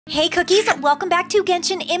Hey cookies, welcome back to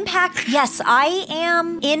Genshin Impact. Yes, I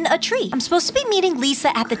am in a tree. I'm supposed to be meeting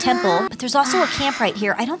Lisa at the temple, but there's also a camp right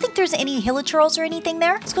here. I don't think there's any hilichurls or anything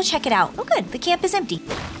there. Let's go check it out. Oh good, the camp is empty.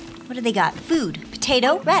 What do they got? Food,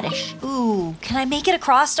 potato, radish. Ooh, can I make it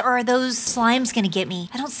across or are those slimes gonna get me?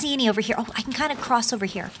 I don't see any over here. Oh, I can kind of cross over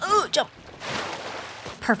here. Ooh, jump.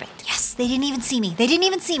 Perfect. Yes, they didn't even see me. They didn't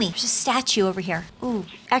even see me. There's a statue over here. Ooh,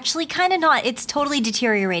 actually kind of not. It's totally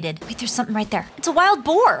deteriorated. Wait, there's something right there. It's a wild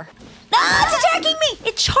boar. Ah, it's attacking me.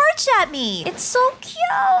 It charged at me. It's so cute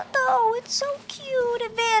though. It's so cute.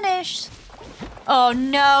 It vanished. Oh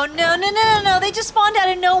no, no, no, no, no, no. They just spawned out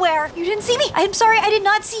of nowhere. You didn't see me. I'm sorry. I did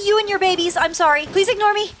not see you and your babies. I'm sorry. Please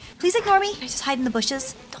ignore me. Please ignore me. I just hide in the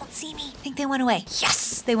bushes. Don't see me. I think they went away.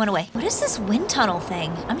 Yes, they went away. What is this wind tunnel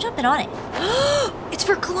thing? I'm jumping on it. It's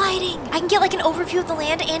for gliding. I can get like an overview of the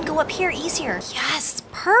land and go up here easier. Yes,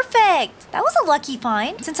 perfect. That was a lucky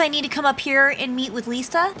find. Since I need to come up here and meet with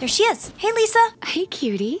Lisa. There she is. Hey, Lisa. Hey,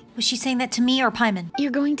 cutie. Was she saying that to me or Paimon?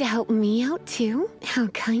 You're going to help me out too? How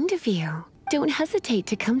kind of you. Don't hesitate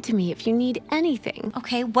to come to me if you need anything.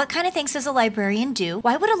 Okay, what kind of things does a librarian do?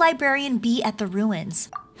 Why would a librarian be at the ruins?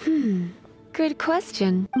 Good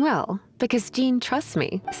question. Well, because Jean trusts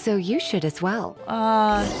me, so you should as well.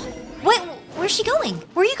 Wait, where's she going?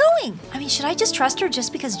 Where are you going? I mean, should I just trust her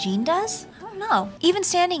just because Jean does? I don't know. Even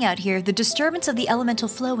standing out here, the disturbance of the elemental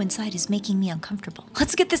flow inside is making me uncomfortable.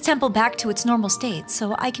 Let's get this temple back to its normal state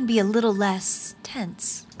so I can be a little less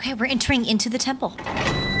tense. Okay, we're entering into the temple.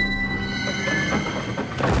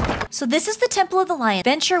 So this is the Temple of the Lion.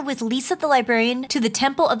 Venture with Lisa the Librarian to the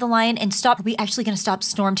Temple of the Lion and stop. Are we actually gonna stop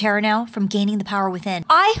Storm Terror now from gaining the power within?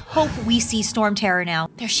 I hope we see Storm Terror now.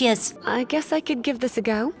 There she is. I guess I could give this a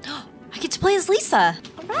go. I get to play as Lisa.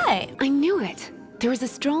 All right. I knew it. There is a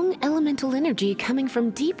strong elemental energy coming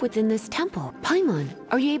from deep within this temple. Paimon,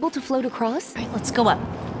 are you able to float across? All right, let's go up.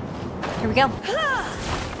 Here we go.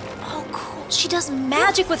 Oh, cool. She does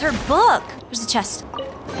magic with her book. There's the chest.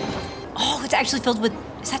 Oh, it's actually filled with,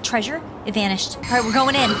 is that treasure? It vanished. All right, we're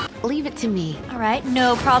going in. Leave it to me. All right,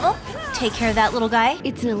 no problem. Take care of that little guy.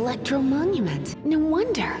 It's an electro monument. No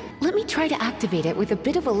wonder. Let me try to activate it with a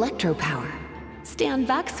bit of electro power. Stand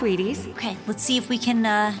back, sweeties. Okay, let's see if we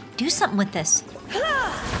can do something with this.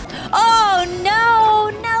 Oh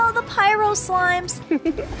no, no, the pyro slimes.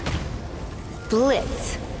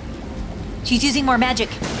 Blitz. She's using more magic.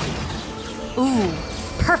 Ooh,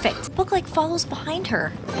 perfect. Book like follows behind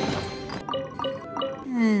her.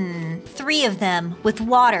 3 of them with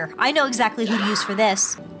water. I know exactly who to use for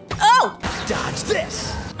this. Oh! Dodge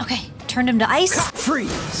this. Okay, turned him to ice.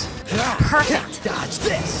 Freeze. Perfect. Dodge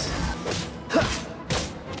this.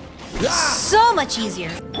 So much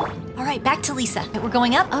easier. All right, back to Lisa. We're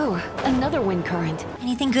going up. Oh, another wind current.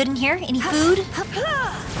 Anything good in here? Any food?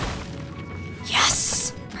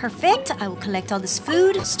 Yes! Perfect. I will collect all this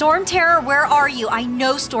food. Storm Terror, where are you? I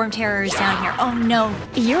know Storm Terror is down here. Oh no.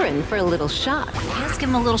 You're in for a little shock. Okay, let's give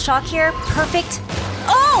him a little shock here. Perfect.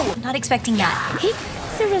 Oh! Not expecting that. Hey,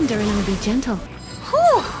 surrender and I'll be gentle.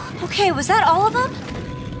 Whew. Okay, was that all of them?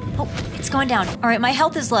 Oh, it's going down. All right, my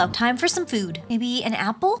health is low. Time for some food. Maybe an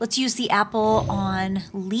apple? Let's use the apple on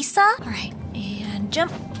Lisa. All right, and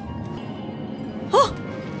jump. Oh,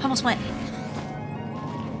 almost went.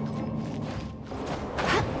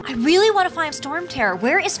 I really want to find Storm Terror.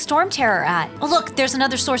 Where is Storm Terror at? Oh look, there's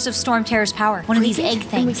another source of Storm Terror's power. One of these egg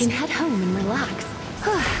things. And we can head home and relax.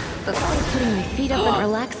 The thought of putting my feet up and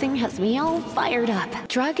relaxing has me all fired up.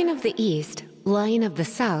 Dragon of the East, Lion of the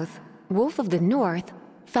South, Wolf of the North,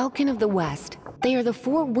 Falcon of the West. They are the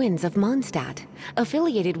 4 winds of Mondstadt,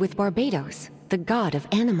 affiliated with Barbados, the god of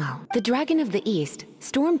Anemo. The Dragon of the East,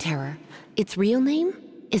 Storm Terror, its real name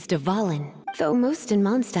is Dvalin. Though most in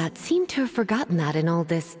Mondstadt seem to have forgotten that in all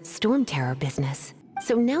this Storm Terror business.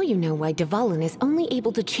 So now you know why Dvalin is only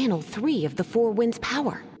able to channel 3 of the 4 winds'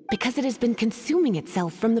 power. Because it has been consuming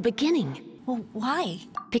itself from the beginning. Well, why?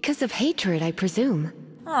 Because of hatred, I presume.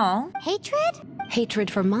 Oh, hatred?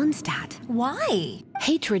 Hatred for Mondstadt. Why?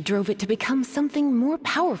 Hatred drove it to become something more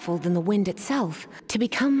powerful than the wind itself. To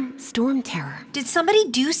become Storm Terror. Did somebody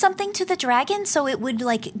do something to the dragon so it would,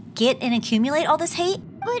 like, get and accumulate all this hate?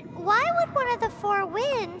 But why would one of the 4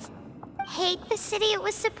 winds hate the city it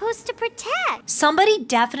was supposed to protect? Somebody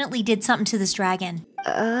definitely did something to this dragon.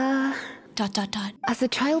 Dot, dot, dot. As a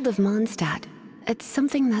child of Mondstadt, it's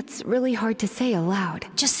something that's really hard to say aloud.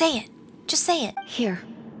 Just say it. Just say it. Here,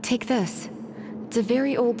 take this. It's a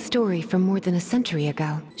very old story from more than a century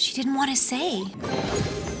ago. She didn't want to say.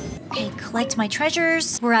 Okay, collect my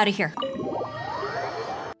treasures. We're out of here.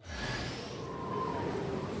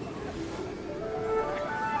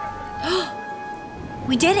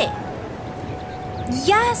 We did it.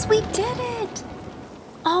 Yes, we did it.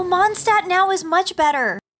 Oh, Mondstadt now is much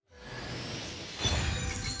better.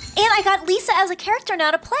 And I got Lisa as a character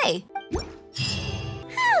now to play.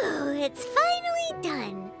 Whew, it's finally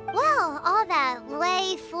done. Well, all that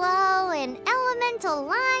lay, flow, and elemental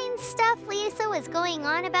line stuff Lisa was going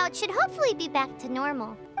on about should hopefully be back to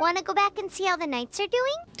normal. Want to go back and see how the knights are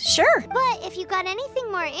doing? Sure. But if you got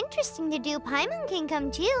anything more interesting to do, Paimon can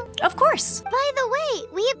come too. Of course. By the way,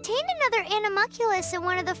 we obtained another Animalculus in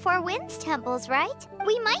one of the Four Winds temples, right?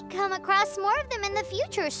 We might come across more of them in the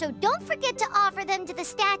future, so don't forget to offer them to the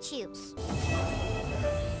statues.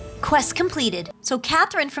 Quest completed. So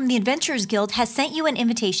Catherine from the Adventurers Guild has sent you an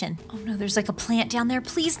invitation. Oh no, there's like a plant down there.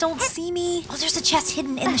 Please don't see me. Oh, there's a chest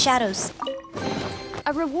hidden in the shadows.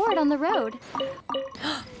 A reward on the road.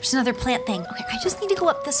 There's another plant thing. Okay, I just need to go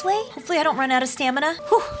up this way. Hopefully I don't run out of stamina.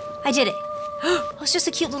 Whew, I did it. Oh, it's just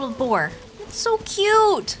a cute little boar. It's so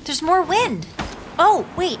cute. There's more wind. Oh,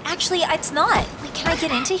 wait, actually, it's not. Wait, can I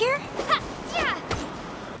get into here?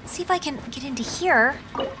 Let's see if I can get into here.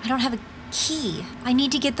 I don't have a key. I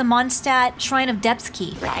need to get the Mondstadt Shrine of Depths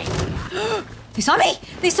key. They saw me!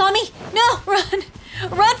 They saw me! No! Run!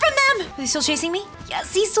 Run from them! Are they still chasing me?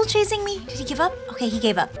 Yes, he's still chasing me. Did he give up? Okay, he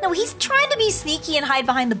gave up. No, he's trying to be sneaky and hide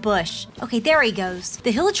behind the bush. Okay, there he goes.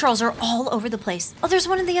 The Hilichurls are all over the place. Oh, there's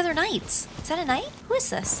one of the other knights. Is that a knight? Who is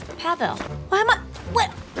this? Pavel. Why am I... What?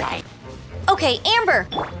 Okay, Amber.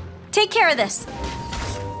 Take care of this.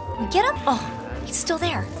 We get him? Oh, he's still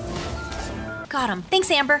there. Got him. Thanks,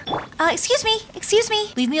 Amber. Excuse me. Excuse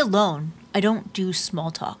me. Leave me alone. I don't do small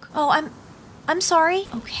talk. Oh, I'm sorry.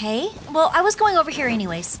 Okay. Well, I was going over here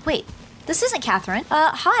anyways. Wait, this isn't Catherine.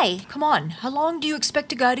 Hi. Come on. How long do you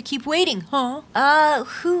expect a guy to keep waiting, huh?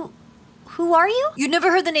 Who are you? You never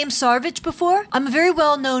heard the name Sarvich before? I'm a very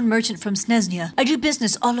well-known merchant from Sneznia. I do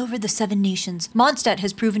business all over the 7 nations. Mondstadt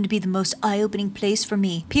has proven to be the most eye-opening place for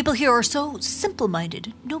me. People here are so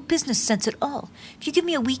simple-minded. No business sense at all. If you give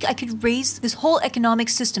me a week, I could raise this whole economic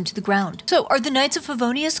system to the ground. So, are the Knights of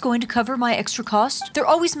Favonius going to cover my extra cost? They're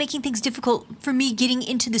always making things difficult for me getting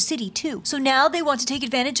into the city, too. So now they want to take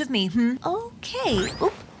advantage of me, Okay.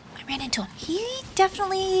 Oop, I ran into him. He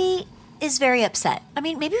definitely is very upset. I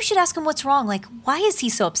mean, maybe we should ask him what's wrong. Like, why is he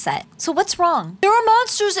so upset? So what's wrong? There are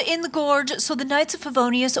monsters in the gorge, so the Knights of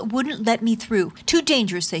Favonius wouldn't let me through. Too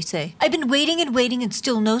dangerous, they say. I've been waiting and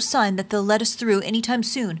still no sign that they'll let us through anytime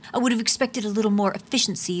soon. I would have expected a little more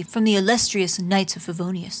efficiency from the illustrious Knights of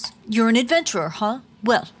Favonius. You're an adventurer, huh?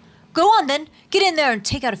 Well, go on then. Get in there and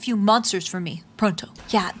take out a few monsters for me. Pronto.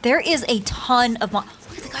 Yeah, there is a ton of Look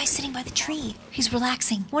at the guy sitting by the tree. He's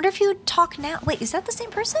relaxing. Wonder if he would talk now. Wait, is that the same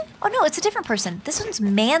person? Oh no, it's a different person. This one's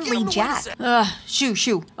Manly Jack.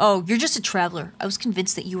 Shoo. Oh, you're just a traveler. I was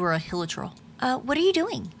convinced that you were a Hilichurl. What are you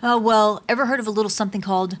doing? Well, ever heard of a little something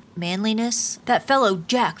called manliness? That fellow,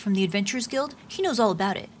 Jack, from the Adventurers Guild, he knows all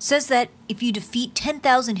about it. Says that if you defeat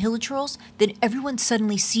 10,000 Hilichurls, then everyone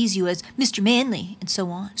suddenly sees you as Mr. Manly, and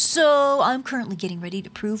so on. So, I'm currently getting ready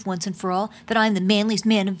to prove once and for all that I'm the manliest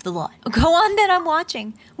man of the lot. Go on then, I'm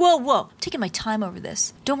watching. Whoa. I'm taking my time over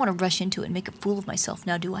this. Don't want to rush into it and make a fool of myself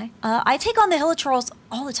now, do I? I take on the Hilichurls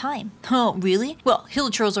all the time. Oh, really? Well,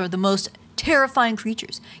 Hilichurls are the most terrifying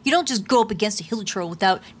creatures. You don't just go up against a Hilichurl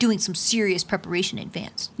without doing some serious preparation in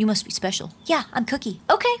advance. You must be special. Yeah, I'm Cookie.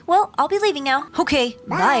 Okay, well, I'll be leaving now. Okay,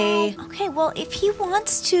 bye. Okay, well, if he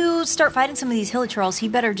wants to start fighting some of these Hilichurls, he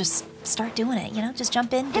better just start doing it, you know? Just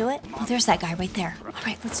jump in, do it. Oh, there's that guy right there. All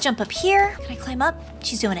right, let's jump up here. Can I climb up?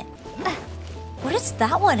 She's doing it. What is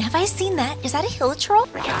that one? Have I seen that? Is that a Hilichurl?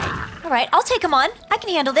 All right, I'll take him on. I can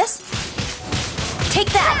handle this. Take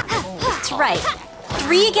that. That's right.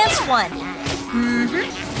 3 against 1.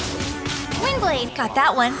 Windblade. Got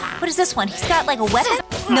that one. What is this one? He's got like a weapon?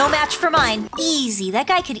 No match for mine. Easy. That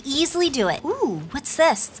guy could easily do it. Ooh, what's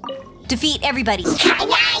this? Defeat everybody.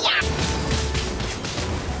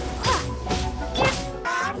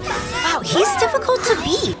 Wow, he's difficult to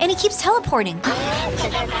beat. And he keeps teleporting.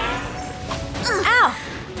 Ow.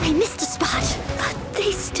 I missed a spot, but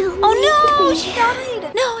they still Oh need no, me. she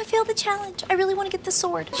died. No, I failed the challenge. I really want to get the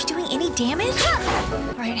sword. Is she doing any damage?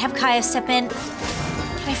 All right, have Kaya step in.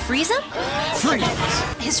 Can I freeze him?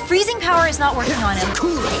 Freeze! His freezing power is not working on him.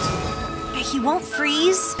 Cool it! He won't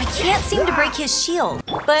freeze. I can't seem to break his shield.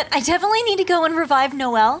 But I definitely need to go and revive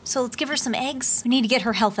Noelle. So let's give her some eggs. We need to get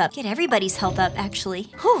her health up. Get everybody's health up, actually.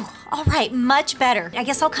 Whew. All right, much better. I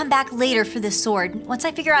guess I'll come back later for this sword. Once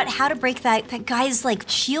I figure out how to break that guy's, like,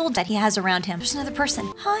 shield that he has around him. There's another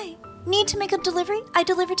person. Hi. Need to make a delivery? I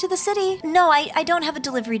deliver to the city. No, I don't have a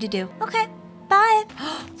delivery to do. Okay. Bye.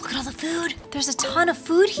 Look at all the food. There's a ton of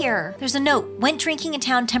food here. There's a note. Went drinking in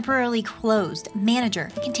town temporarily closed. Manager.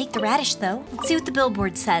 I can take the radish though. Let's see what the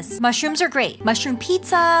billboard says. Mushrooms are great. Mushroom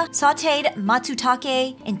pizza, sauteed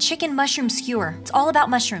matsutake, and chicken mushroom skewer. It's all about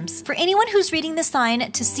mushrooms. For anyone who's reading this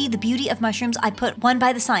sign to see the beauty of mushrooms, I put one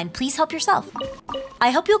by the sign. Please help yourself.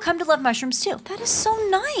 I hope you'll come to love mushrooms too. That is so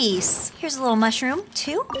nice. Here's a little mushroom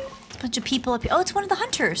too. Bunch of people up here. Oh, it's one of the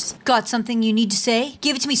hunters. Got something you need to say?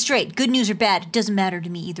 Give it to me straight. Good news or bad. It doesn't matter to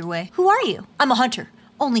me either way. Who are you? I'm a hunter.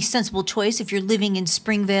 Only sensible choice if you're living in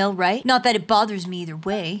Springvale, right? Not that it bothers me either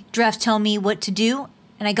way. Draft tell me what to do,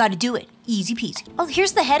 and I gotta do it. Easy peasy. Oh,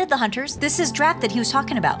 here's the head of the hunters. This is Draft that he was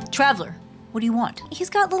talking about. Traveler. What do you want? He's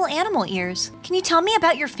got little animal ears. Can you tell me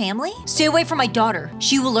about your family? Stay away from my daughter.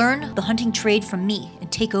 She will learn the hunting trade from me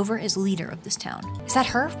and take over as leader of this town. Is that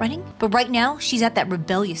her running? But right now, she's at that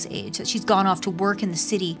rebellious age that she's gone off to work in the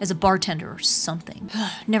city as a bartender or something.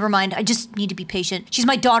 Never mind, I just need to be patient. She's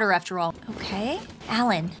my daughter after all. Okay.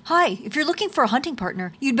 Alan. Hi, if you're looking for a hunting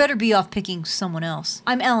partner, you'd better be off picking someone else.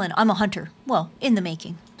 I'm Alan, I'm a hunter. Well, in the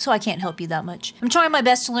making. So I can't help you that much. I'm trying my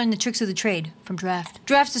best to learn the tricks of the trade from Draft.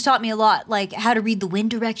 Draft has taught me a lot, like how to read the wind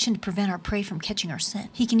direction to prevent our prey from catching our scent.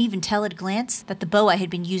 He can even tell at a glance that the bow I had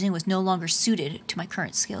been using was no longer suited to my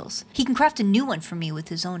current skills. He can craft a new one for me with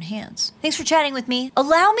his own hands. Thanks for chatting with me.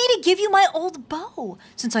 Allow me to give you my old bow,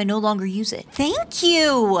 since I no longer use it. Thank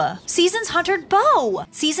you! Season's Hunter's Bow.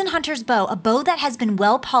 Seasoned Hunter's Bow, a bow that has been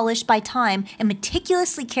well polished by time and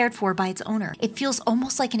meticulously cared for by its owner. It feels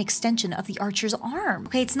almost like an extension of the archer's arm.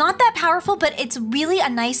 Okay, it's not that powerful, but it's really a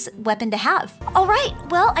nice weapon to have. All right,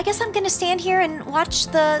 well, I guess I'm gonna stand here and watch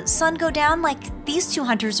the sun go down like these two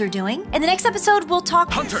hunters are doing. In the next episode, we'll talk—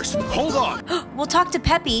 Hunters, hold on! We'll talk to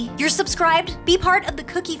Peppy. You're subscribed, be part of the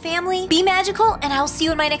Cookie family, be magical, and I'll see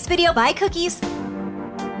you in my next video. Bye, cookies!